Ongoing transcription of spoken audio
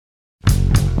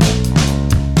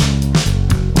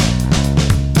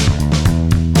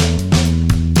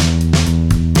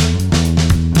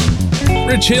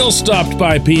Rich Hill stopped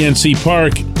by PNC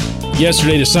Park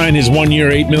yesterday to sign his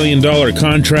one-year, $8 million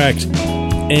contract,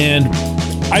 and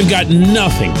I've got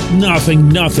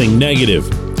nothing negative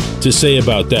to say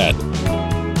about that.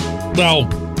 Well,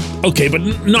 okay, but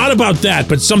not about that,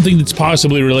 but something that's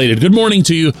possibly related. Good morning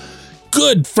to you.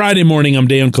 Good Friday morning. I'm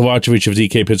Dejan Kovacevic of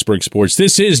DK Pittsburgh Sports.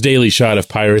 This is Daily Shot of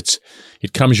Pirates.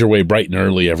 It comes your way bright and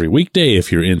early every weekday if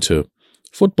you're into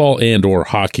football and or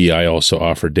hockey. I also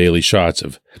offer daily shots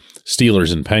of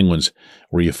Steelers and Penguins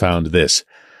where you found this.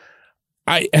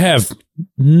 I have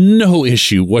no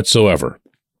issue whatsoever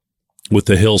with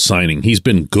the Hill signing. He's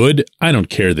been good. I don't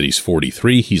care that he's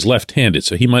 43. He's left-handed,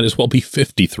 so he might as well be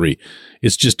 53.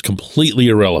 It's just completely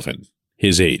irrelevant,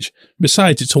 his age.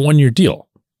 Besides, it's a one-year deal.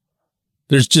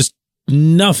 There's just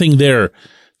nothing there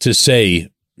to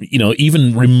say,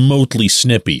 even remotely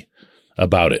snippy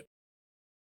about it.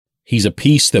 He's a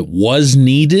piece that was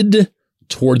needed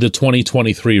toward the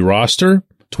 2023 roster,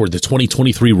 toward the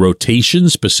 2023 rotation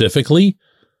specifically,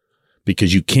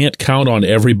 because you can't count on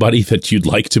everybody that you'd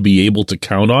like to be able to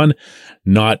count on,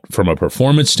 not from a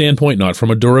performance standpoint, not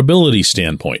from a durability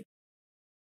standpoint.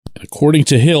 According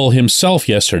to Hill himself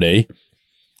yesterday,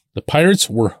 the Pirates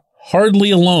were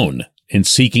hardly alone in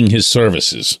seeking his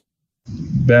services.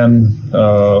 Ben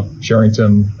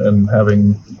Cherington, and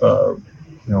having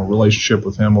relationship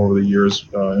with him over the years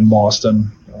in Boston,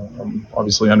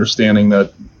 obviously understanding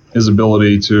that his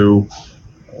ability to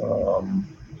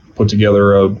put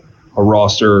together a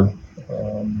roster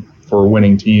for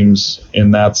winning teams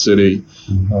in that city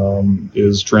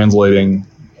is translating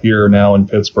here now in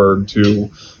Pittsburgh to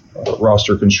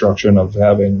roster construction of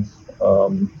having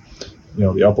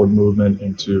the upward movement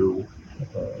into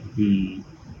the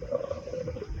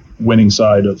winning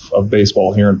side of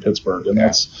baseball here in Pittsburgh, and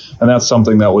that's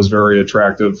something that was very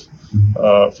attractive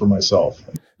for myself.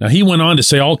 Now, he went on to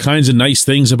say all kinds of nice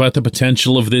things about the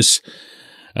potential of this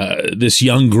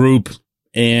young group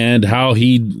and how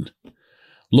he'd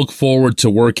look forward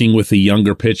to working with the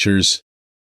younger pitchers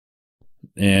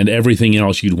and everything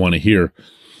else you'd want to hear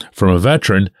from a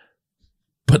veteran.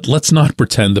 But let's not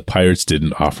pretend the Pirates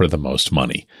didn't offer the most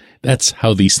money. That's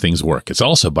how these things work. It's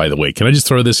also, by the way, can I just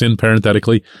throw this in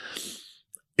parenthetically?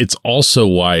 It's also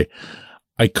why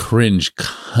I cringe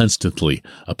constantly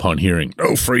upon hearing,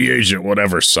 no free agent,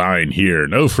 whatever, sign here.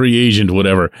 No free agent,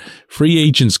 whatever. Free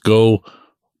agents go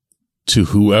to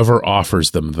whoever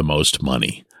offers them the most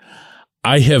money.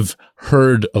 I have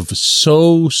heard of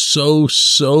so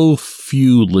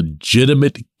few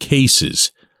legitimate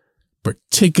cases,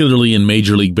 particularly in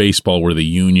Major League Baseball, where the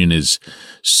union is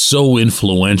so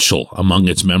influential among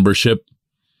its membership,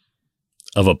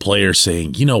 of a player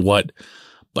saying, you know what,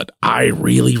 but I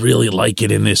really like it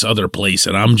in this other place,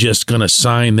 and I'm just going to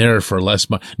sign there for less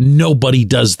money. Nobody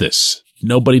does this.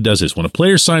 Nobody does this. When a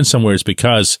player signs somewhere, it's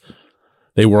because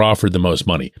they were offered the most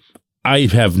money. I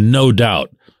have no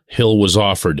doubt Hill was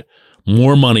offered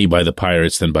more money by the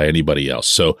Pirates than by anybody else.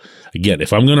 So, again,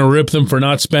 if I'm going to rip them for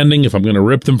not spending, if I'm going to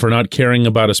rip them for not caring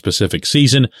about a specific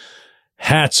season,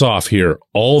 hats off here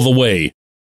all the way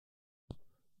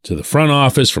to the front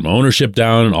office, from ownership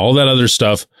down and all that other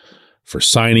stuff, for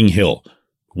signing Hill.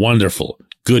 Wonderful.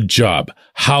 Good job.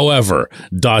 However, ...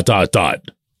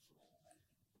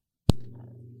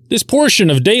 This portion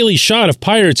of Daily Shot of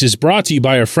Pirates is brought to you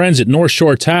by our friends at North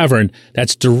Shore Tavern.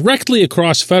 That's directly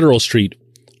across Federal Street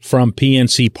from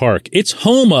PNC Park. It's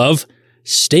home of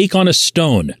Steak on a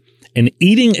Stone, an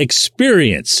eating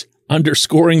experience,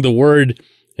 underscoring the word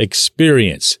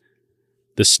experience.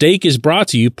 The steak is brought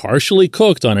to you partially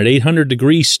cooked on an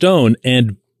 800-degree stone,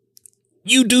 and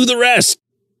you do the rest.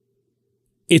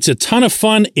 It's a ton of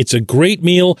fun, it's a great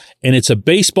meal, and it's a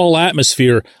baseball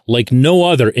atmosphere like no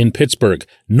other in Pittsburgh.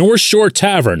 North Shore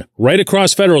Tavern, right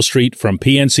across Federal Street from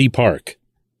PNC Park.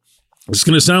 It's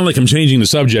going to sound like I'm changing the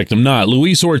subject. I'm not.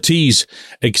 Luis Ortiz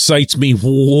excites me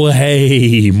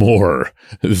way more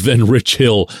than Rich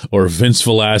Hill or Vince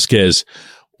Velasquez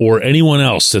or anyone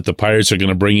else that the Pirates are going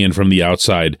to bring in from the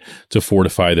outside to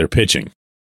fortify their pitching.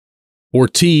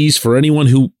 Ortiz, for anyone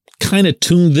who kind of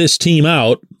tuned this team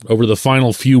out over the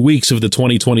final few weeks of the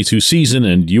 2022 season,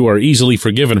 and you are easily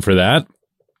forgiven for that,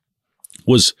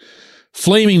 was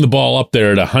flaming the ball up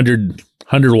there at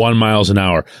 101 miles an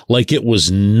hour like it was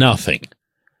nothing.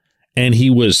 And he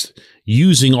was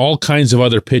using all kinds of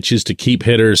other pitches to keep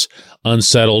hitters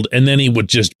unsettled, and then he would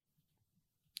just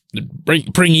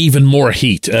bring even more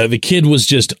heat. The kid was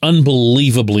just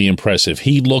unbelievably impressive.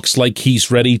 He looks like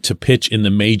he's ready to pitch in the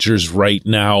majors right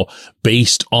now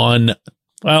based on,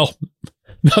 well,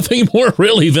 nothing more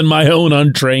really than my own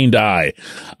untrained eye.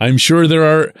 I'm sure there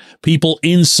are people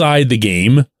inside the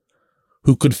game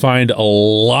who could find a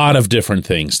lot of different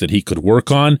things that he could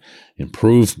work on,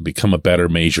 improve, become a better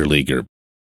major leaguer.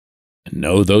 And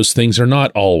no, those things are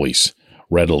not always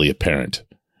readily apparent.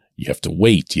 You have to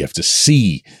wait, you have to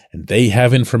see, and they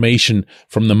have information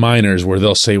from the minors where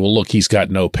they'll say, well, look, he's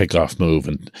got no pickoff move,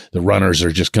 and the runners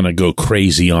are just going to go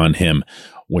crazy on him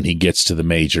when he gets to the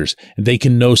majors. And they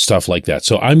can know stuff like that.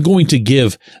 So I'm going to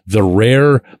give the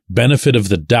rare benefit of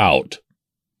the doubt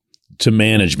to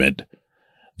management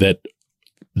that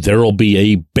there'll be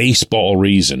a baseball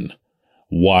reason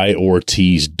why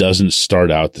Ortiz doesn't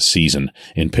start out the season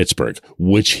in Pittsburgh,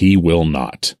 which he will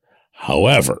not.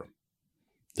 However,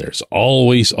 there's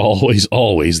always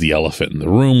the elephant in the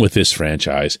room with this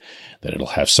franchise, that it'll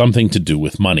have something to do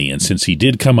with money. And since he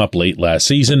did come up late last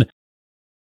season,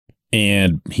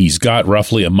 and he's got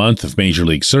roughly a month of major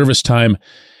league service time,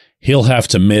 he'll have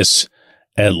to miss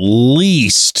at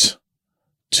least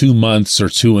 2 months or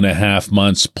 2.5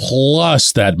 months,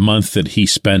 plus that month that he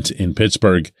spent in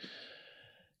Pittsburgh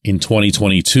in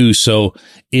 2022. So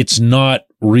it's not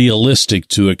realistic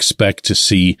to expect to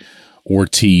see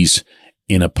Ortiz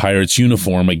in a Pirates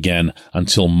uniform again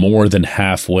until more than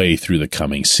halfway through the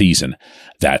coming season.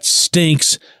 That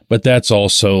stinks, but that's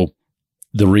also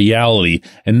the reality.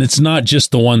 And it's not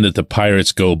just the one that the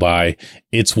Pirates go by.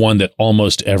 It's one that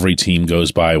almost every team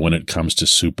goes by when it comes to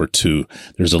Super 2.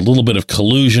 There's a little bit of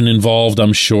collusion involved,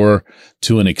 I'm sure,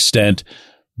 to an extent.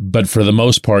 But for the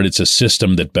most part, it's a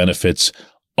system that benefits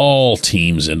all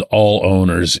teams and all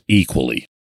owners equally.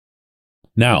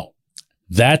 Now,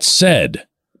 that said,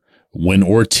 when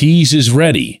Ortiz is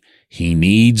ready, he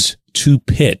needs to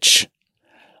pitch.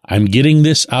 I'm getting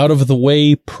this out of the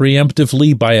way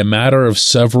preemptively by a matter of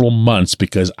several months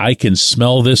because I can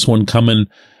smell this one coming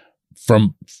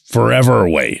from forever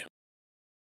away.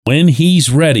 When he's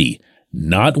ready,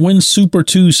 not when Super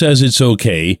 2 says it's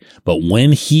okay, but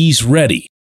when he's ready,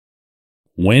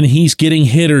 when he's getting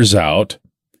hitters out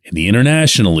in the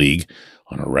International League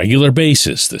on a regular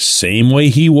basis, the same way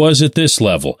he was at this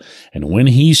level, and when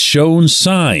he's shown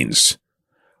signs,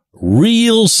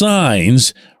 real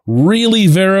signs, really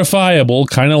verifiable,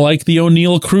 kind of like the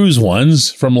O'Neill Cruz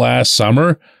ones from last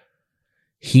summer,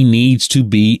 he needs to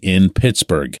be in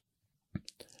Pittsburgh.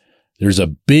 There's a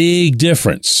big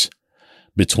difference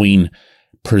between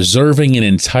preserving an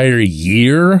entire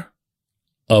year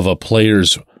of a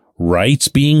player's rights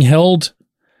being held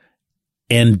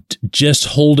and just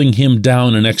holding him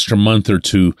down an extra month or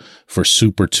two for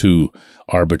Super 2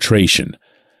 arbitration.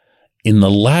 In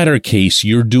the latter case,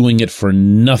 you're doing it for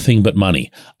nothing but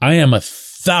money. I am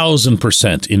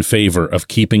 1,000% in favor of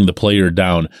keeping the player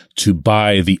down to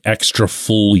buy the extra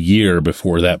full year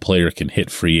before that player can hit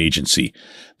free agency.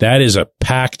 That is a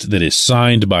pact that is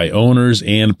signed by owners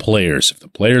and players. If the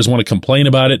players want to complain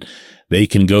about it, they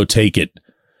can go take it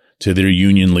to their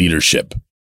union leadership.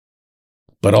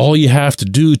 But all you have to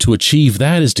do to achieve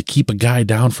that is to keep a guy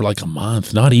down for like a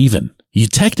month, not even.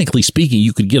 Technically speaking,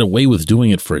 you could get away with doing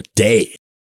it for a day.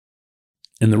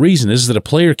 And the reason is that a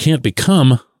player can't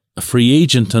become a free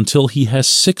agent until he has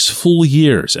 6 full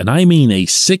years. And I mean a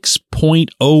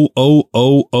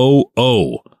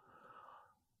 6.00000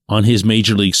 on his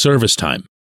major league service time.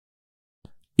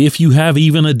 If you have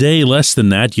even a day less than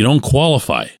that, you don't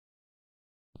qualify.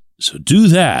 So do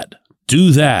that.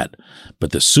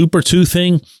 But the Super 2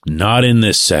 thing, not in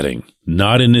this setting.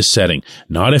 Not in this setting.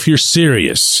 Not if you're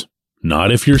serious.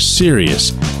 Not if you're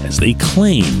serious, as they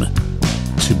claim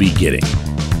to be getting.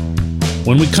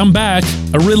 When we come back,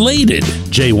 a related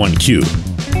J1Q.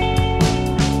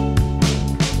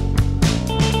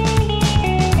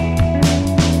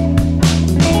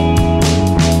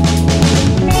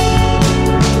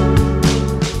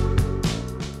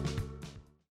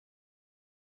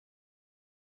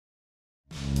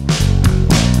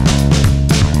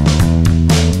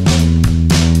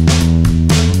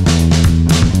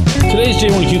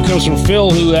 J1Q comes from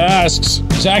Phil, who asks,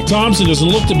 Zach Thompson doesn't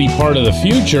look to be part of the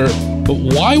future, but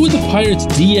why would the Pirates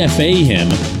DFA him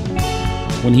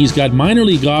when he's got minor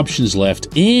league options left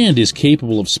and is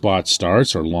capable of spot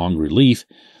starts or long relief,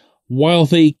 while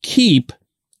they keep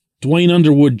Dwayne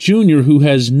Underwood Jr., who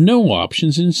has no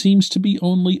options and seems to be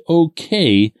only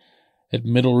okay at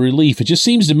middle relief? It just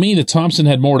seems to me that Thompson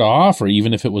had more to offer,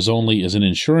 even if it was only as an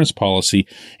insurance policy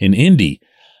in Indy.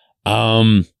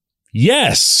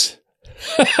 Yes.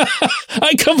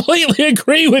 I completely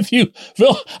agree with you,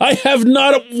 Phil. I have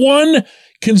not one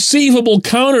conceivable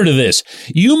counter to this.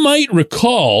 You might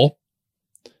recall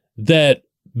that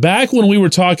back when we were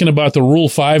talking about the Rule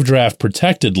 5 draft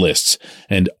protected lists,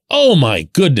 and oh my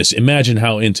goodness, imagine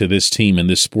how into this team and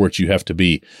this sport you have to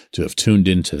be to have tuned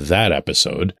into that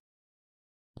episode.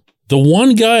 The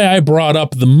one guy I brought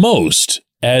up the most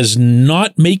as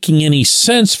not making any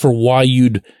sense for why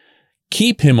you'd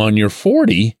keep him on your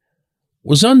 40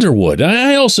 was Underwood.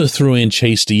 I also threw in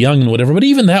Chase DeYoung and whatever, but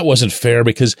even that wasn't fair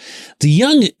because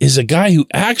DeYoung is a guy who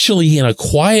actually, in a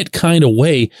quiet kind of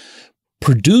way,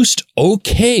 produced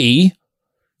okay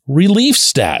relief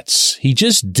stats. He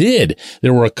just did.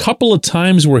 There were a couple of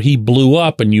times where he blew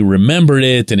up and you remembered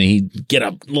it and he'd get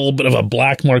a little bit of a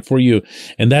black mark for you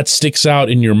and that sticks out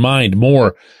in your mind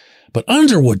more. But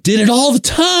Underwood did it all the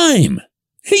time.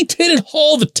 He did it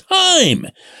all the time.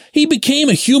 He became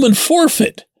a human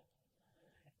forfeit.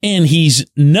 And he's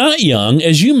not young.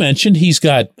 As you mentioned, he's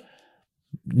got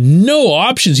no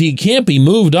options. He can't be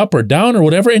moved up or down or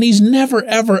whatever. And he's never,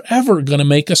 ever, ever going to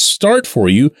make a start for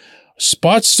you,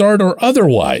 spot start or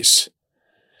otherwise.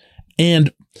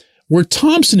 And where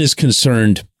Thompson is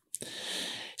concerned,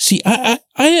 see, I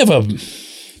have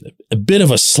a bit of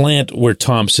a slant where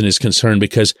Thompson is concerned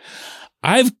because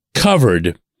I've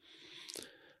covered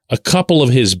a couple of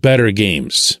his better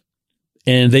games.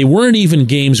 And they weren't even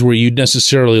games where you'd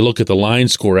necessarily look at the line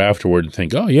score afterward and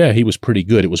think, oh, yeah, he was pretty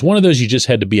good. It was one of those you just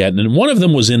had to be at. And one of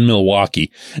them was in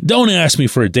Milwaukee. Don't ask me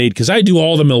for a date because I do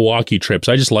all the Milwaukee trips.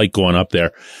 I just like going up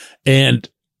there. And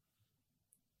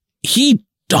he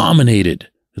dominated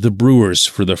the Brewers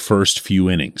for the first few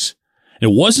innings.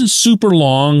 It wasn't super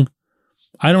long.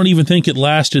 I don't even think it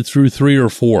lasted through 3 or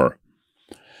 4.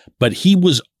 But he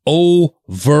was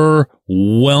overwhelming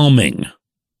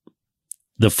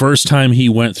the first time he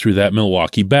went through that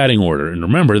Milwaukee batting order. And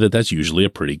remember that that's usually a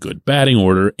pretty good batting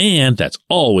order, and that's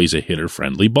always a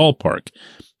hitter-friendly ballpark.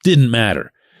 Didn't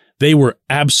matter. They were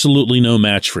absolutely no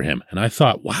match for him. And I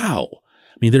thought, wow,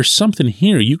 I mean, there's something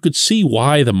here. You could see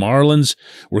why the Marlins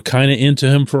were kind of into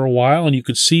him for a while, and you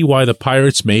could see why the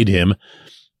Pirates made him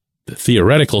the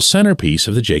theoretical centerpiece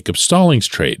of the Jacob Stallings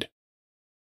trade.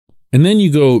 And then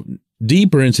you go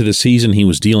deeper into the season, he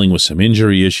was dealing with some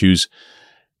injury issues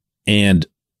and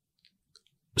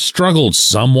struggled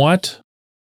somewhat.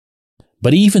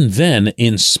 But even then,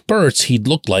 in spurts, he'd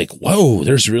look like, whoa,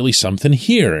 there's really something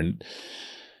here. And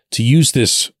to use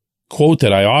this quote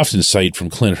that I often cite from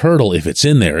Clint Hurdle, if it's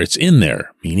in there, it's in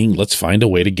there, meaning let's find a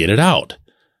way to get it out.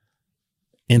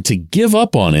 And to give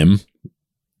up on him,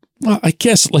 well, I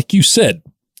guess, like you said,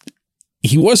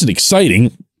 he wasn't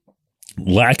exciting.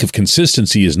 Lack of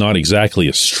consistency is not exactly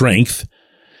a strength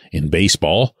in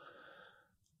baseball.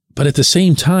 But at the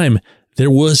same time,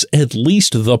 there was at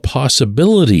least the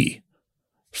possibility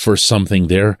for something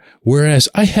there, whereas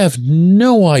I have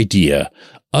no idea,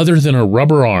 other than a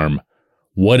rubber arm,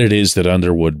 what it is that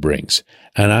Underwood brings.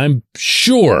 And I'm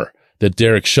sure that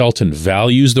Derek Shelton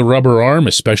values the rubber arm,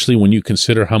 especially when you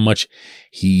consider how much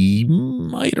he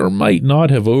might or might not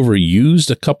have overused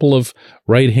a couple of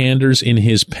right-handers in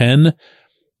his pen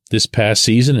this past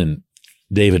season, and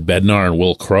David Bednar and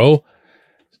Will Crow.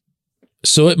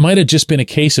 So it might have just been a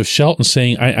case of Shelton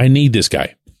saying, I need this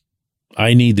guy.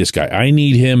 I need this guy. I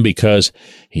need him because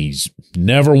he's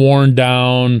never worn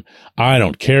down. I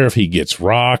don't care if he gets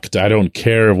rocked. I don't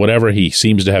care whatever. He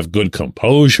seems to have good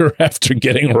composure after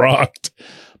getting rocked.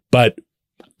 But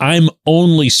I'm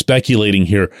only speculating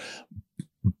here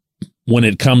when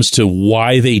it comes to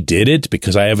why they did it,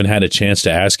 because I haven't had a chance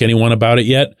to ask anyone about it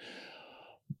yet.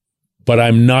 But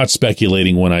I'm not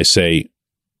speculating when I say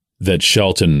that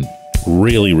Shelton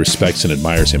really respects and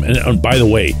admires him. And by the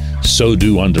way, so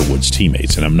do Underwood's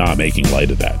teammates, and I'm not making light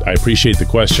of that. I appreciate the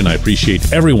question. I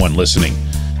appreciate everyone listening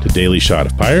to Daily Shot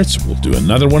of Pirates. We'll do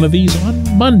another one of these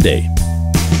on Monday.